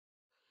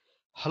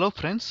Hello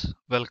friends,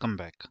 welcome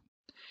back.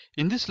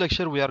 In this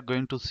lecture we are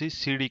going to see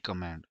cd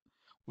command.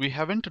 We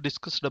haven't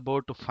discussed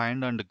about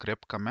find and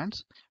grep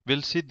commands.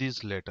 We'll see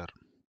these later.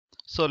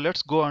 So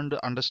let's go and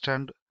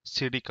understand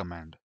cd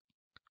command.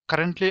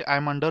 Currently I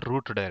am under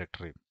root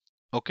directory.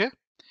 Okay.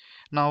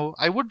 Now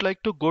I would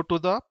like to go to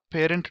the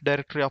parent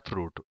directory of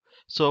root.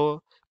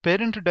 So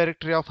parent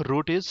directory of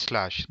root is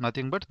slash,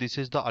 nothing but this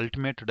is the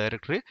ultimate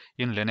directory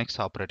in Linux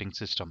operating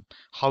system.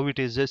 How it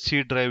is a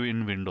C drive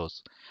in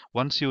Windows.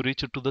 Once you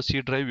reach to the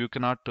C drive, you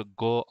cannot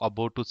go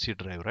about to C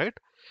drive, right?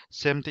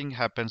 Same thing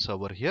happens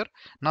over here.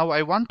 Now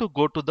I want to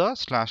go to the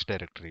slash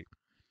directory.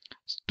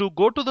 To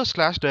go to the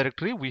slash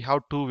directory, we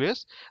have two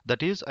ways.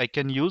 That is, I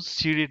can use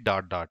cd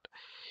dot dot.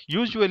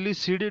 Usually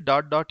cd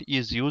dot dot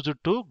is used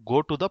to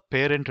go to the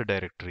parent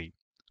directory.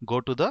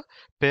 Go to the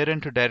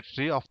parent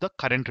directory of the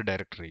current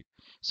directory.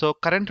 So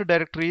current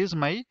directory is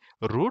my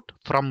root.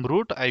 From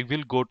root, I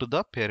will go to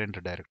the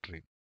parent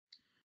directory.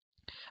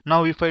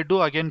 Now if I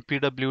do again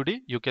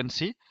pwd, you can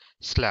see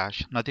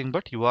slash, nothing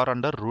but you are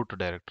under root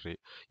directory.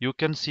 You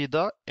can see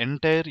the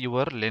entire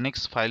your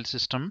Linux file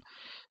system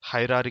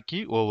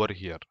hierarchy over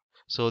here.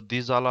 So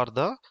these all are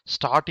the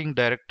starting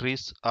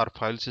directories or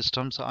file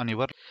systems on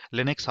your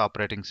Linux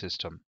operating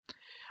system.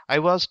 I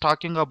was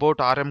talking about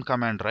rm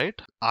command,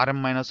 right? Rm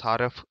minus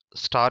rf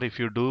star, if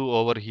you do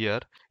over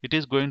here, it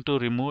is going to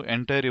remove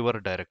entire your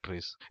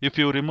directories. If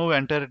you remove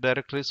entire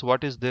directories,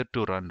 what is there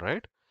to run,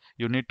 right?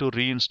 You need to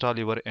reinstall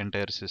your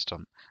entire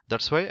system.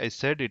 That's why I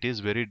said it is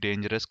very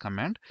dangerous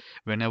command.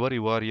 Whenever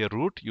you are a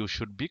root, you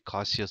should be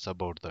cautious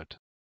about that.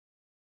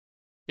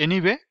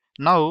 Anyway,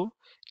 now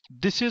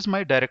this is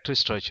my directory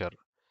structure.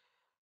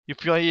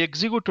 If I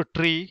execute a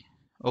tree,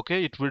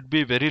 okay, it would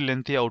be very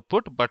lengthy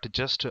output, but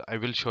just I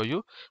will show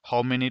you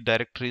how many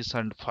directories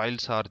and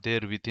files are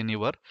there within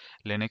your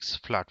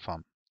Linux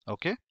platform.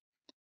 Okay,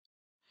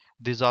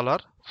 these all are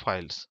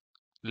files.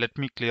 Let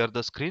me clear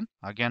the screen.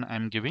 Again, I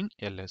am giving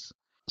ls.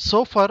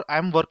 So far I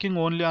am working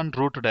only on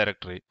root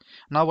directory.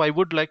 Now I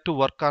would like to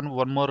work on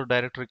one more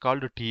directory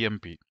called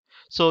tmp.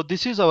 So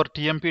this is our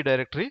tmp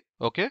directory.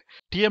 Okay,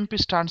 tmp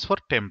stands for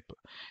temp.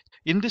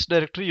 In this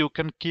directory you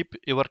can keep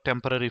your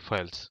temporary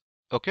files.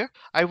 Okay,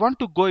 I want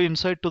to go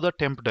inside to the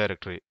temp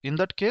directory. In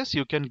that case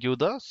you can give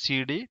the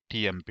cd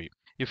tmp.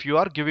 If you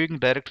are giving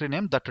directory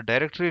name, that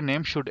directory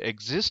name should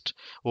exist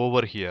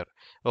over here.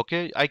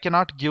 Okay, I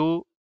cannot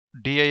give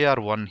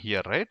dir1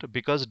 here, right?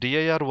 Because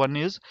dir1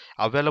 is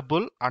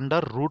available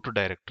under root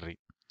directory.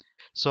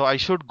 So I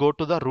should go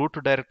to the root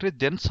directory,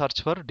 then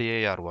search for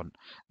dir1.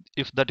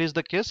 If that is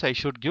the case, I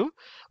should give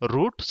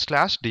root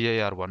slash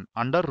dir1.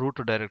 Under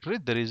root directory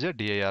there is a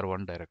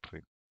dir1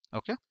 directory.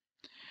 Okay,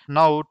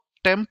 now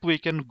temp we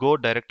can go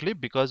directly,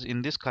 because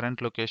in this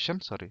current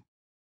location,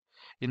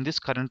 in this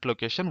current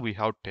location we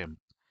have temp.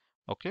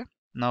 Okay,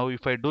 now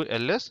if I do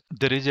ls,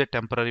 there is a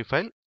temporary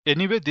file.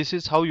 Anyway, this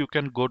is how you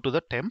can go to the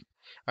temp.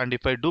 And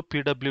if I do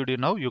pwd,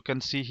 now you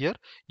can see here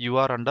you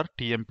are under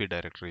tmp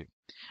directory.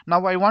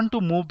 Now I want to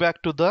move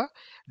back to the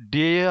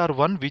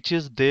dir1 which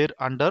is there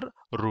under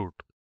root.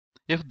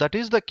 If that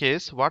is the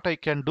case, what I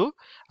can do,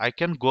 I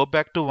can go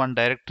back to one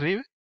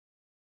directory,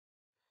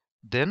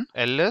 then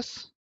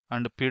ls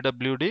and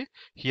pwd.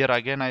 Here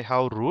again I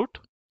have root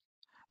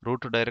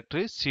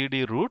directory,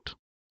 cd root,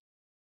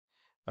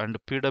 and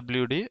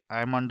pwd.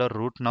 I am under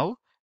root now.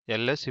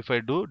 ls, if I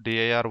do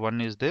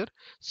dir1 is there,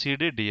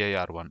 cd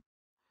dir1,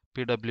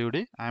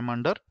 pwd. I am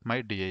under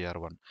my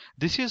dir1.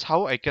 This is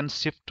how I can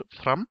shift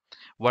from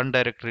one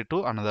directory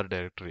to another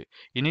directory.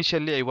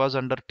 Initially I was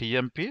under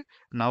tmp.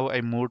 Now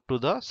I moved to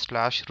the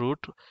slash root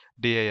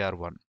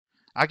dir1.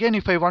 Again,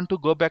 if I want to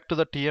go back to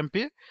the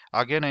tmp,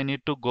 again I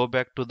need to go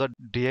back to the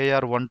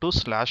dir1 to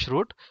slash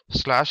root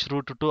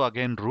to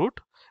again root.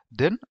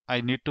 Then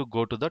I need to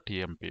go to the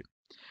tmp.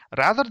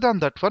 Rather than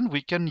that one,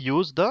 we can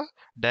use the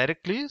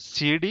directly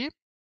cd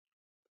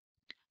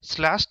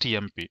slash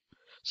tmp.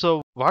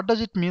 So what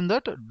does it mean?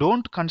 That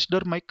don't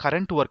consider my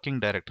current working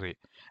directory.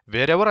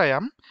 Wherever I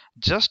am,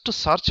 just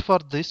search for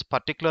this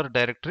particular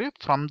directory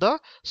from the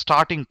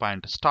starting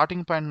point.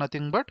 Starting point,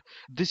 nothing but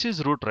this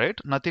is root, right?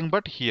 Nothing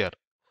but here.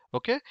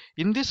 Okay,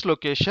 in this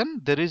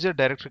location there is a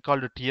directory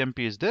called tmp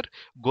is there.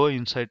 Go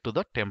inside to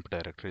the temp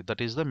directory.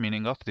 That is the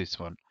meaning of this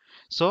one.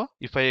 So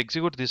if I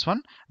execute this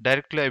one,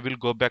 directly I will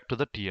go back to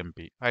the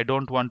tmp. I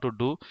don't want to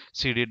do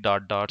cd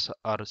dot dots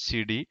or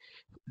cd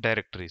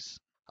directories.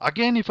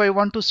 Again, if I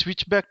want to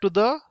switch back to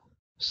the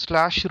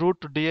slash root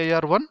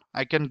dir1,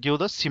 I can give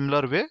the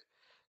similar way.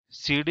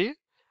 Cd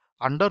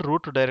under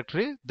root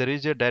directory, there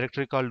is a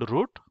directory called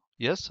root.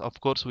 Yes, of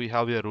course we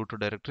have a root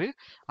directory.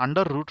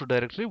 Under root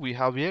directory we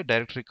have a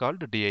directory called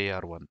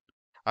dir1.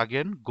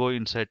 Again, go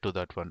inside to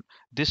that one.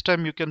 This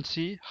time you can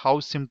see how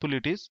simple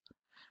it is.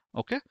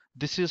 Okay,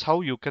 this is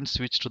how you can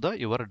switch to the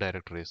your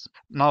directories.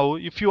 Now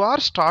if you are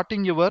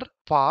starting your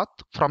path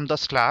from the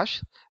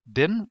slash,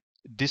 then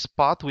this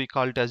path we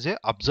call it as a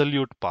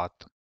absolute path.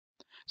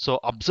 So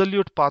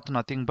absolute path,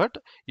 nothing but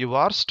you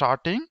are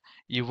starting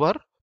your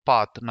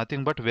path,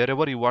 nothing but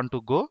wherever you want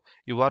to go,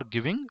 you are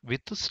giving with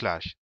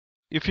slash.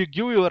 If you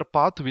give your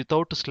path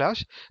without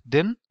slash,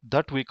 then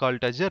that we call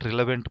it as a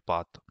relevant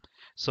path.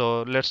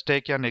 So let's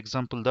take an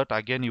example that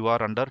again you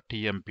are under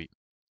TMP.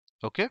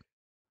 Okay,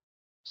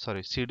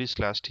 sorry,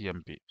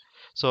 cd/tmp.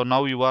 So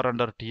now you are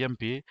under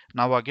TMP.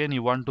 Now again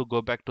you want to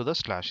go back to the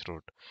slash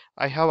root.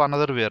 I have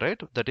another way,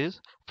 right? That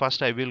is,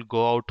 first I will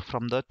go out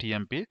from the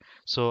TMP.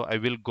 So I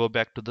will go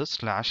back to the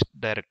slash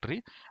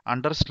directory.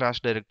 Under slash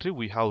directory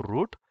we have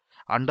root.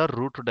 Under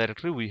root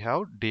directory we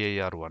have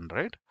dir1,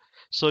 right?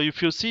 So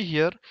if you see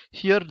here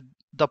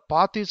the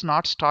path is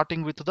not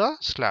starting with the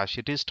slash.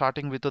 It is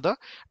starting with the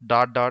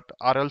dot dot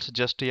or else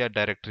just a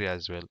directory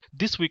as well.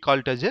 This we call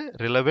it as a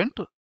relevant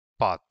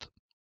path.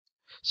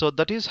 So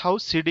that is how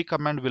cd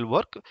command will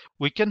work.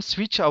 We can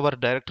switch our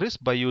directories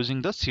by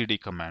using the cd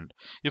command.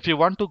 If you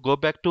want to go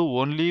back to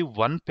only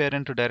one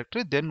parent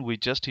directory, then we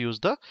just use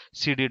the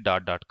cd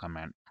dot dot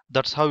command.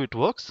 That's how it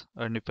works.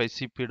 And if I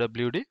see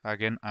pwd,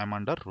 again I'm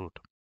under root.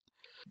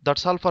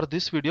 That's all for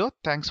this video.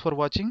 Thanks for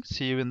watching.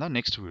 See you in the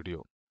next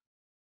video.